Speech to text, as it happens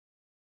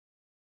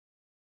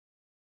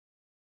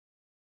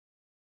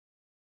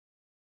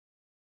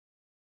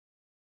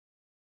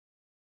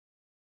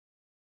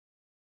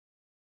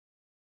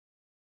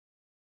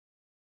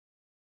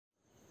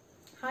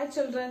Hi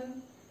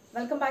children,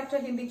 welcome back to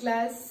our Hindi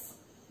class.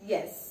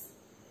 Yes.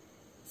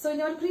 So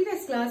in our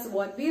previous class,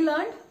 what we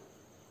learned?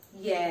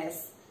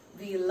 Yes,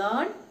 we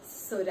learned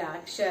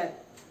Surakshar.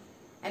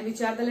 And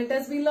which are the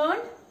letters we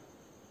learned?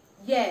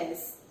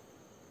 Yes,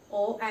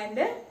 O and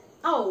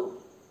O.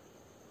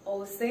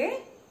 O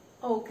say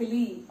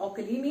Okali.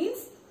 Okali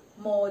means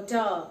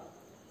motor.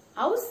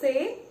 O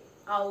say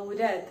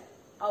Aurat.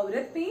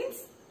 Aurat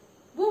means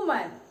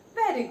woman.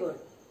 Very good.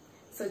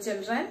 So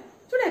children,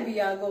 today we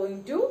are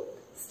going to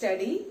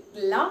study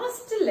the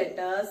last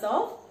letters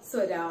of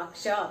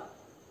Suraksha.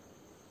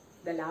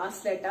 The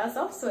last letters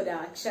of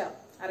Suraksha.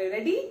 Are you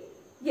ready?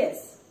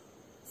 Yes.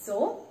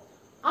 So,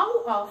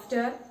 O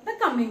after the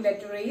coming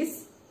letter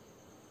is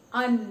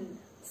An.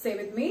 Say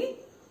with me.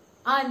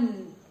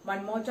 An.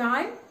 One more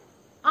time.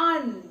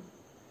 An.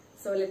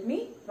 So, let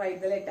me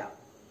write the letter.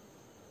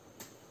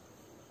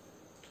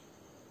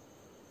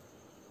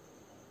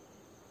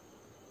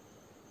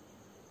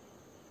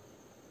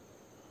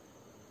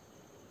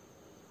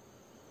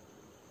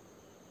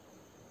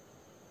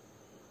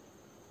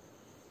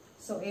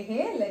 So,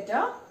 a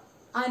letter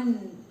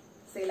An.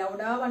 Say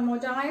louder one more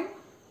time.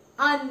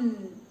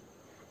 An.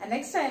 And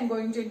next I am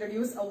going to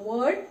introduce a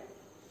word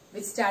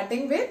which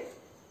starting with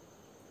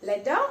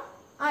letter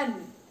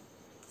An.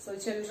 So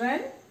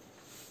children,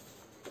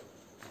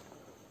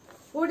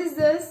 what is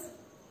this?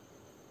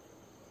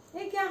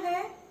 ये क्या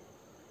है?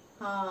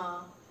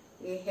 हाँ,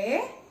 ये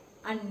है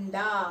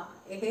अंडा.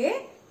 ये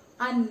है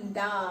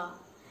अंडा.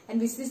 And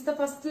which is the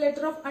first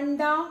letter of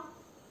anda?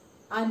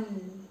 An.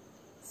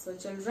 So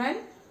children,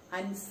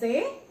 An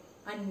say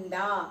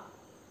anda.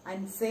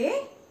 An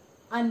say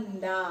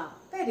anda.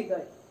 Very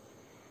good.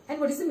 And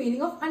what is the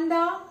meaning of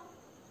anda?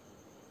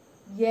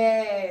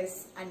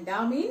 Yes,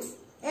 anda means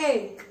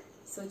egg.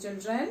 So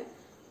children,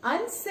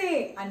 An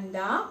say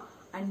anda.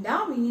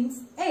 Anda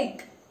means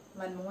egg.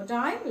 One more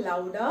time,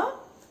 louder.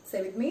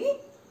 Say with me.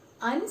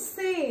 An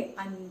say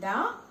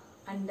anda.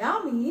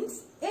 Anda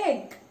means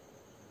egg.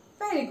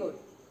 Very good.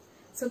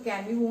 So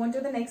can we move on to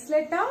the next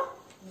letter?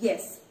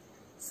 Yes.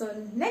 So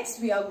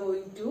next we are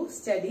going to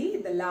study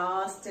the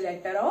last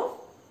letter of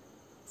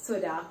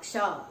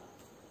Suraksha.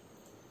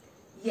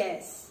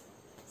 Yes.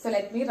 So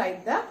let me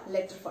write the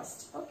letter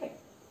first. Okay.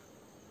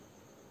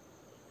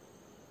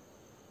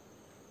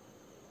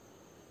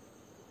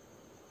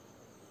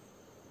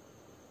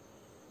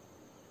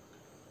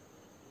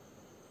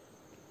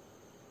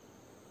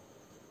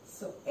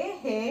 So a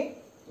hai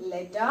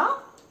letter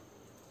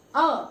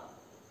A.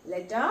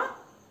 Letter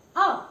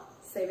A.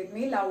 Say with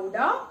me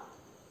louder.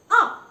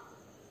 A.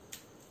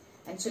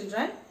 And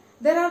children,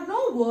 there are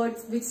no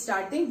words which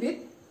starting with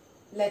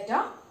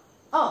letter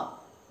A.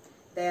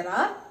 There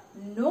are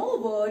no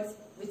words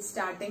which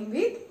starting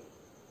with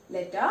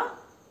letter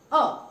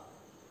A.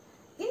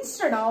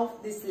 Instead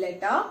of this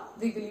letter,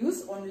 we will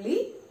use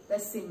only the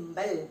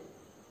symbol.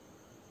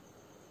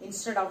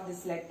 Instead of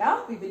this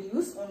letter, we will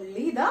use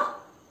only the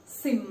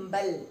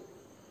symbol.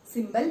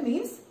 Symbol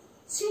means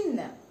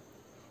chinna.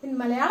 In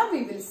Malayalam,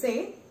 we will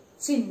say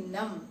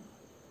chinnam.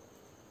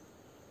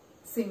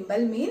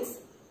 Symbol means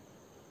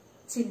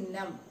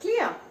chinnam.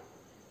 Clear?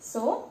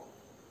 So,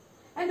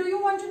 and do you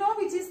want to know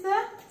which is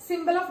the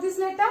symbol of this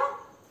letter?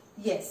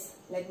 Yes.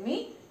 Let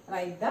me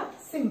write the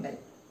symbol.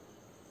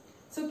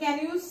 So, can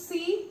you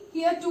see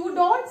here two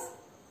dots?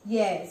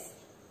 Yes.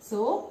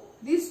 So,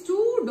 these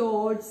two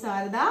dots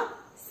are the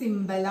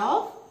symbol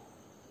of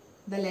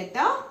the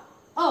letter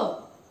A.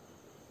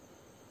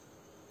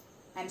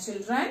 And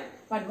children,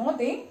 one more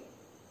thing.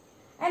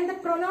 And the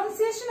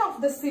pronunciation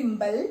of the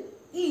symbol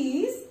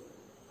is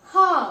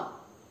Ha.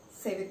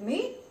 Say with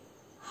me.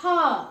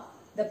 Ha.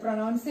 The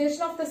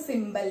pronunciation of the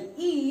symbol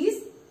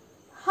is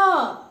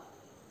Ha.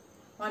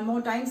 One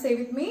more time, say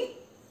with me.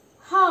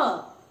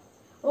 Ha.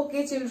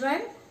 Okay,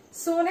 children.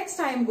 So, next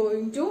I am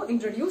going to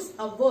introduce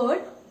a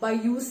word by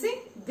using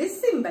this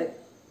symbol.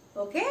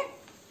 Okay.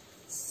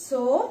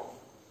 So,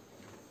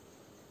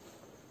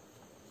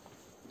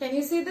 can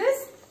you see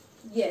this?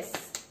 Yes.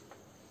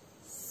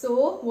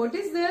 So, what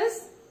is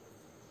this?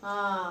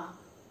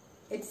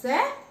 It's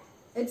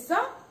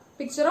a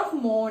picture of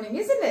morning,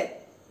 isn't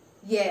it?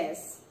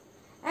 Yes.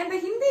 And the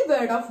Hindi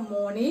word of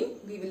morning,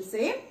 we will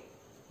say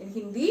in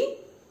Hindi,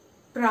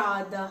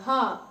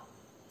 Pradaha.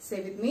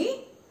 Say with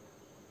me,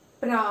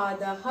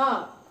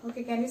 Pradaha.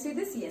 Okay, can you see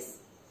this? Yes.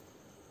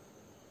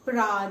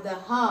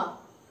 Pradaha.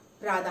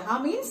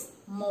 Pradaha means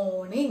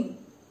morning.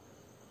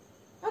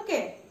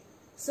 Okay.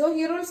 So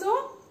here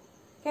also,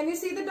 can you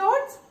see the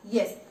dots?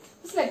 Yes.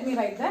 Just let me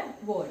write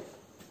that word.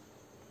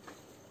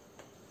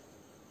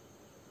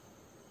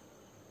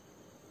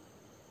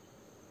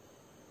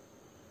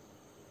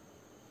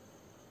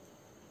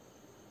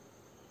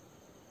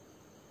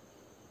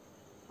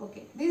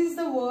 Okay, this is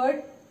the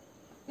word.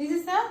 This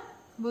is the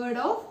word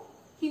of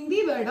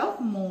Hindi word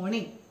of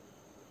morning.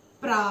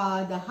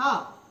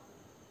 Pradaha.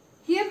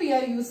 Here we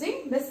are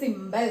using the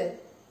symbol.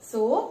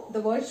 So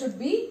the word should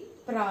be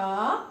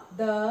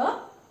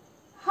Pradaha.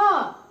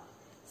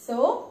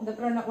 So,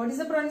 what is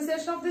the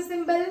pronunciation of the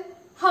symbol?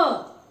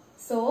 Ha.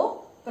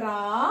 So,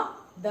 pra,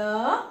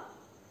 the,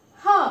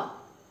 ha.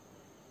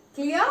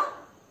 Clear?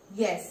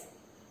 Yes.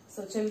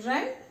 So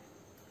children,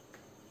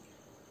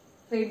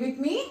 read with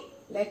me.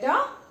 Letter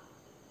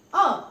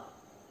A.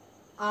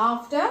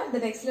 After the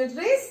next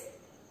letter is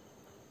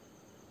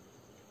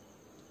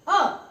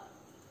A.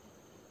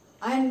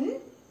 An,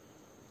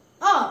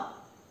 A.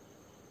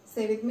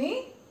 Say with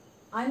me.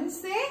 An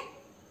say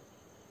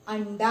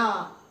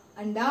anda.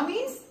 Anda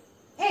means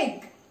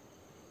egg.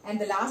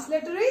 And the last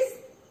letter is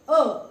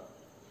A.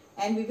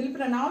 And we will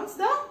pronounce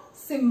the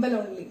symbol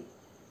only.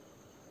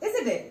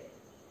 Isn't it?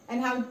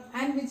 And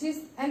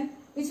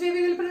which way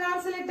we will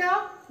pronounce the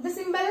letter? The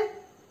symbol?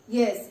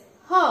 Yes.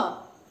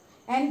 Ha.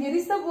 And here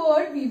is the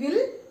word we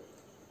will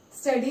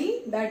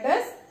study, that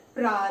is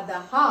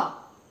pradaha.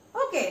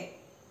 Okay.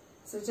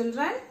 So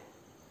children,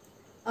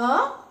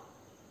 A,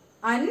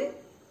 an,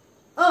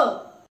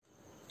 A.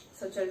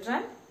 So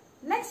children,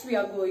 next we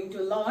are going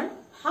to learn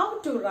how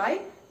to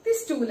write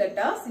these two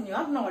letters in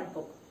your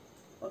notebook.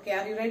 Okay,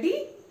 are you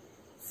ready?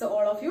 So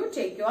all of you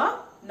take your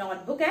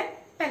notebook and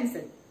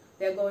pencil.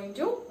 We are going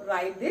to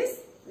write these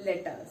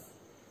letters.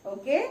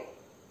 Okay.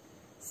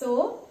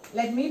 So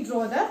let me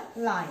draw the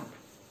line.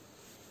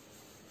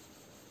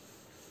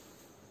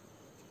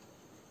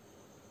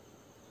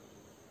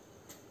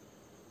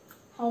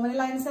 How many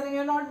lines are in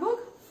your notebook?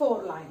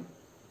 4 lines.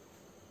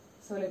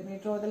 So let me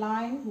draw the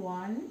line.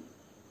 1,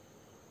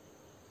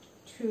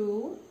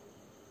 2,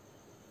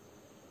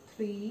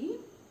 3,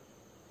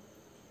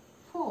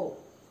 4.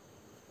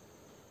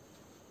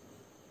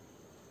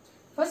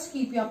 First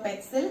keep your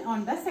pencil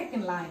on the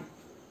second line.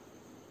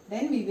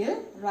 Then we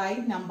will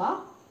write number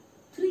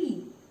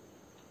 3.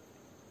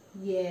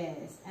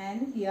 Yes,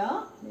 and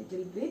here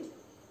little bit.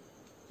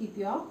 Keep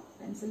your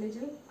pencil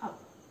little up.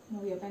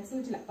 Move your pencil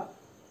little up.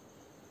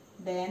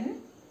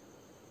 Then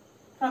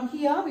from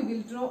here we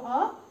will draw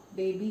a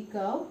baby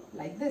curve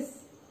like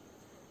this.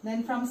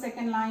 Then from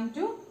second line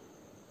to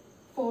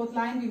fourth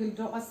line we will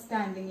draw a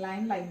standing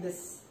line like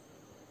this.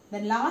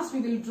 Then last we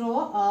will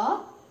draw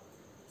a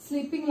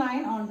sleeping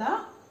line on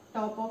the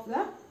top of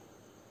the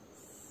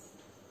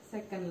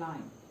second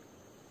line.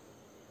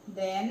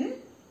 Then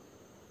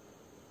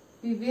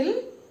we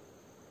will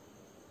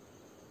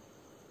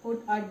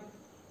put a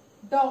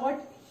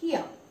dot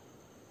here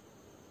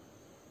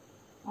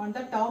on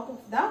the top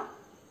of the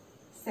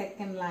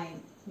second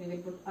line. We will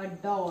put a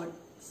dot.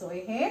 So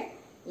here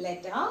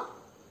letter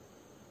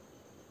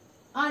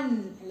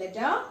an,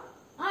 letter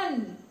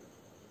an.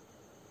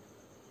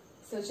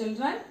 So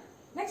children,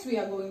 next we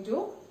are going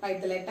to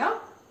write the letter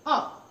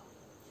A.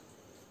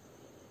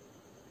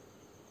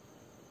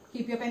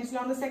 Keep your pencil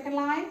on the second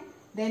line.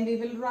 Then we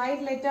will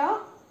write letter.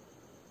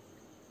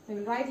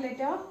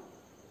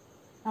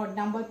 Now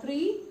number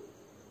 3.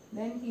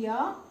 Then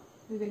here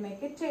we will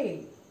make a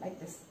tail like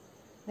this.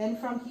 Then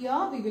from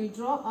here we will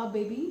draw a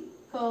baby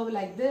curve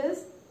like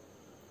this.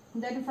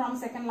 Then from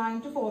second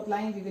line to fourth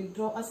line we will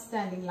draw a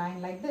standing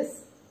line like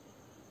this.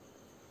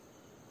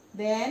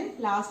 Then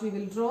last we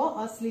will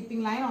draw a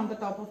sleeping line on the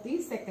top of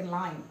the second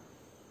line.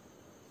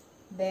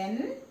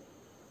 Then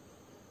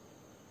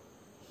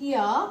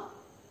here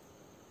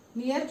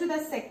near to the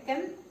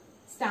second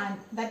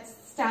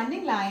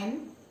standing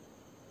line,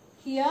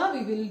 here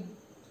we will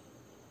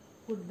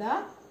put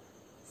the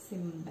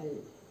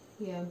symbol.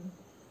 Here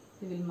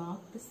we will mark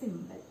the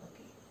symbol.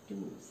 Okay,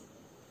 2.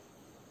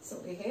 So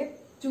we have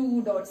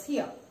 2 dots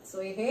here. So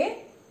we have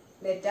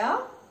letter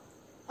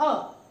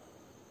A.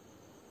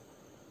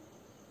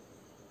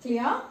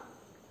 Clear?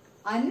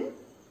 An,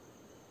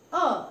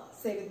 A.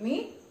 Say with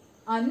me.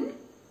 An,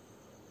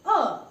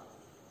 A.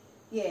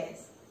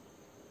 Yes.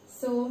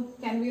 So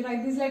can we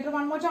write this letter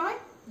one more time?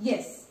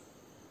 Yes.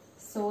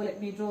 So let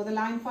me draw the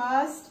line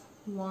first.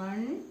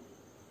 1,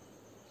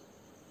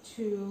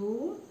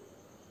 2,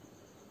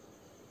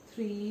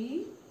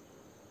 3,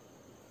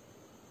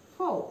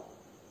 4.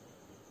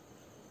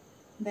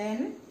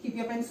 Then keep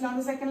your pencil on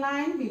the second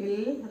line. We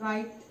will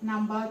write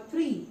number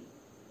 3.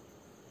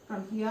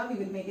 From here we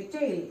will make a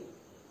tail.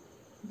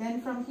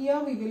 Then from here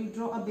we will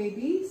draw a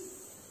baby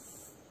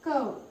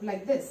curve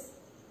like this.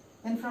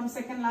 Then from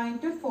second line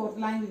to fourth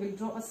line we will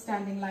draw a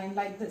standing line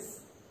like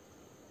this.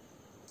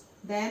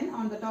 Then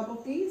on the top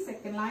of the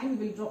second line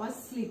we will draw a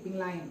sleeping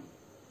line.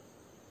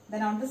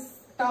 Then on the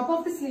top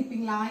of the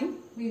sleeping line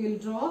we will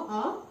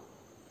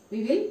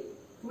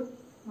put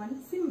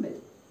one symbol.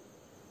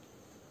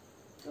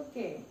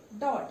 Okay,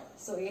 dot.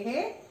 So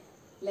here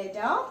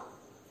letter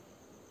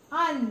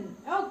an.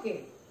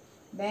 Okay.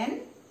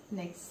 Then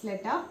next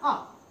letter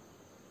A.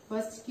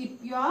 First keep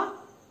your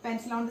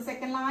pencil on the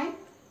second line.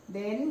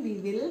 Then we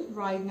will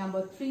write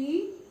number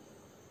 3.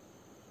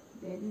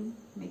 Then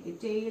make a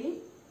tail.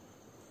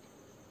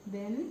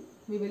 Then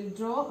we will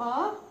draw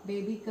a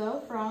baby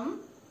curve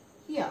from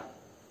here.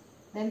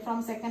 Then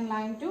from second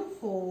line to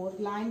fourth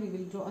line we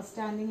will draw a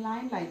standing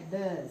line like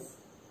this.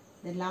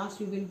 Then last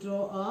we will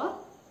draw a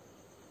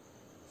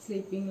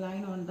sleeping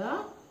line on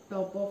the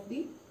top of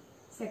the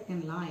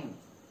second line.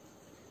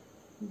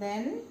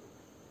 Then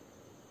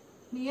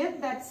near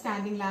that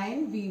standing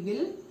line we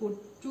will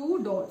put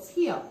 2 dots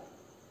here.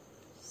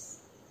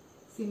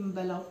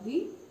 symbol of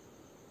the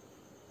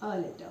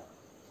letter.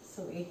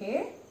 So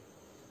here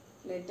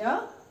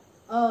letter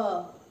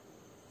A.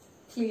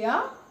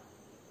 Clear?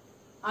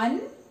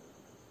 An.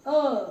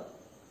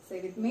 Say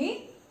with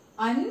me.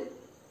 An.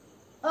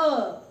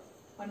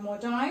 One more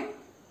time.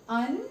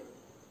 An.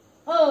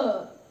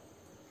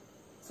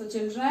 So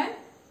children,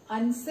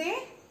 an say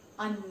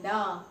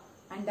anda.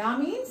 Anda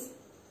means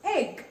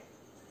egg.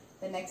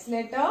 The next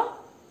letter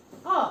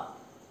A.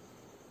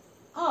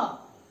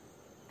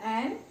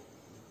 And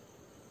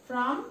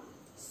from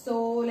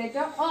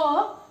letter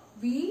A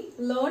we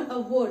learn a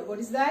word. What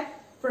is that?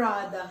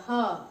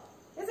 Pradaha.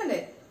 Isn't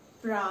it?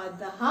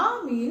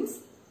 Pradaha means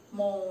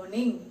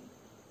morning.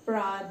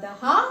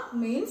 Pradaha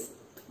means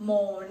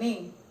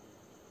morning.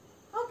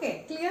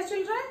 Okay, clear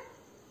children?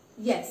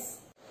 Yes.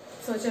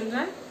 So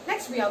children,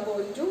 next we are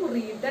going to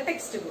read the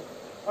textbook.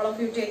 All of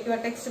you take your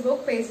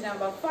textbook, page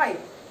number 5.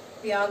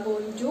 We are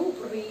going to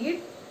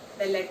read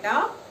the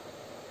letter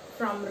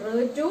from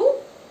R to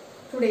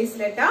today's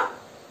letter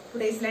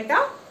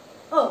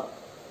A.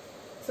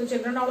 So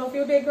children, all of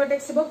you take your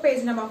textbook,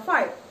 page number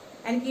 5,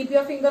 and keep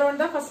your finger on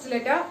the first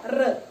letter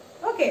R.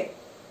 Okay.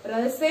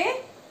 R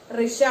say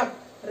Rishabh.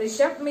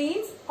 Rishabh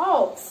means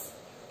ox.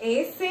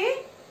 A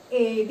say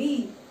AD.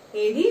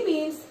 AD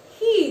means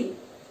heel.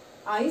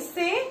 I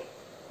say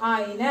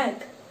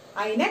Ainak.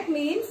 Ainak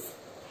means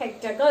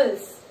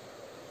spectacles.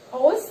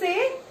 O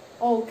say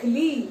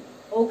Oakley.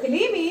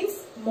 Oakley means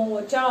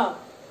motor.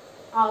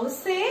 Aw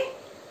say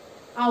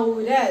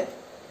Aurat.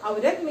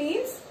 Aurat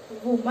means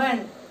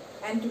woman.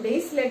 And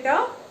today's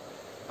letter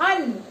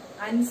An.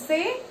 An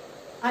say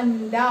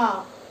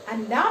Anda.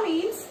 Anda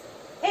means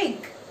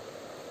egg.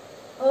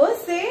 A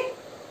say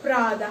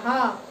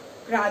Pradaha.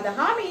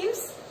 Pradaha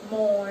means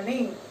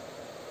morning.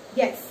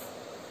 Yes.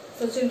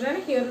 So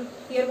children,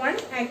 here one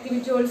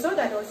activity also,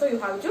 that also you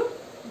have to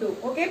do.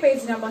 Okay,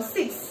 page number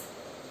 6.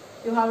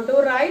 You have to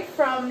write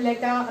from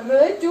letter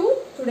R to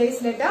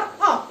today's letter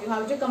A. You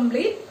have to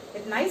complete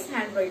with nice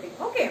handwriting.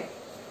 Okay.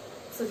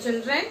 So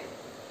children,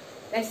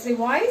 let's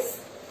revise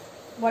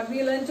what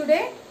we learned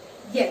today.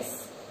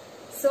 Yes.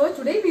 So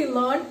today we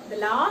learned the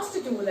last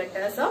 2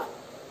 letters of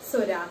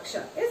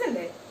Swaraksha, isn't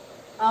it?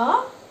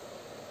 A,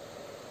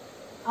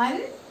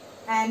 An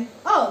and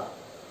A.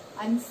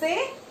 An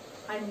say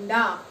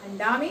Anda.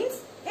 Anda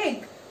means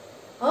egg.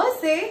 A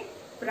say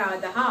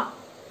Pradaha.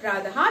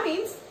 Pradaha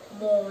means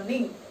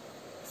morning.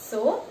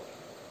 So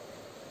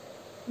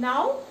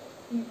now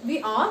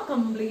we are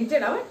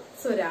completed our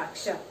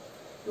Swaraksha.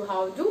 You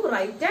have to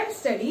write and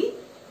study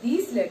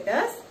these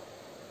letters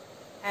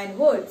and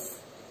words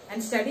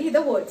and study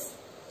the words.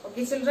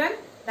 Okay children,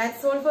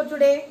 that's all for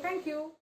today. Thank you.